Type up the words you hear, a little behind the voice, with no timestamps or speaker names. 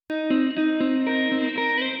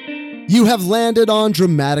You have landed on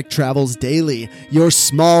Dramatic Travels Daily, your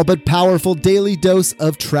small but powerful daily dose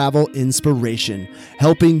of travel inspiration,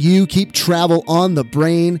 helping you keep travel on the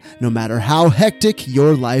brain no matter how hectic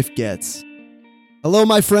your life gets. Hello,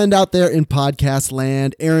 my friend out there in podcast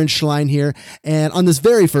land. Aaron Schlein here, and on this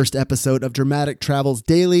very first episode of Dramatic Travels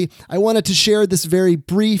Daily, I wanted to share this very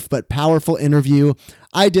brief but powerful interview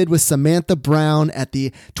I did with Samantha Brown at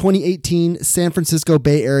the 2018 San Francisco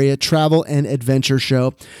Bay Area Travel and Adventure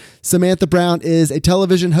Show. Samantha Brown is a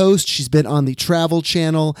television host. She's been on the Travel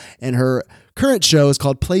Channel, and her current show is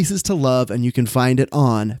called Places to Love, and you can find it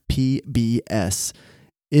on PBS.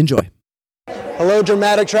 Enjoy. Hello,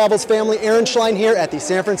 Dramatic Travels family. Aaron Schlein here at the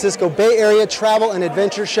San Francisco Bay Area Travel and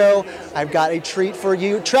Adventure Show. I've got a treat for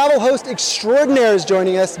you. Travel host extraordinaire is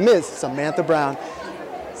joining us, Ms. Samantha Brown.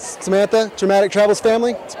 Samantha, Dramatic Travels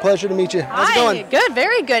family, it's a pleasure to meet you. How's it going? Good,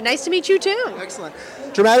 very good. Nice to meet you too. Excellent.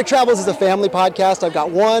 Dramatic Travels is a family podcast. I've got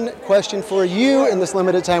one question for you in this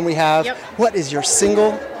limited time we have. Yep. What is your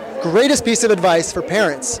single greatest piece of advice for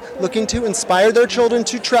parents looking to inspire their children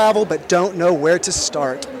to travel but don't know where to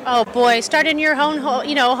start? Oh boy, start in your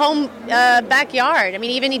home backyard. I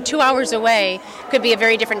mean, even 2 hours away could be a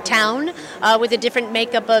very different town with a different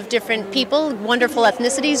makeup of different people, wonderful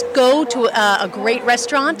ethnicities. Go to a great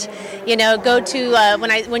restaurant. Go to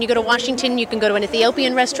when you go to Washington, you can go to an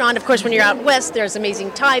Ethiopian restaurant. Of course, when you're out west, there's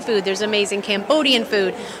amazing Thai food. There's amazing Cambodian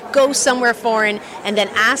food. Go somewhere foreign and then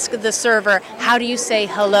ask the server, how do you say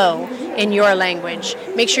hello in your language?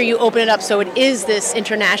 Make sure you open it up so it is this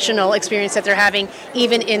international experience that they're having,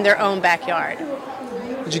 even in their own backyard.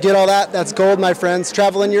 Did you get all that? That's gold, my friends.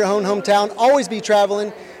 Travel in your own hometown. Always be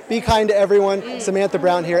traveling. Be kind to everyone. Samantha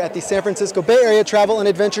Brown here at the San Francisco Bay Area Travel and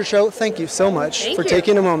Adventure Show. Thank you so much for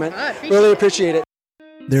taking a moment. Really appreciate it.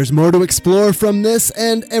 There's more to explore from this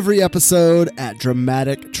and every episode at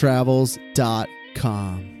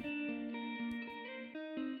dramatictravels.com.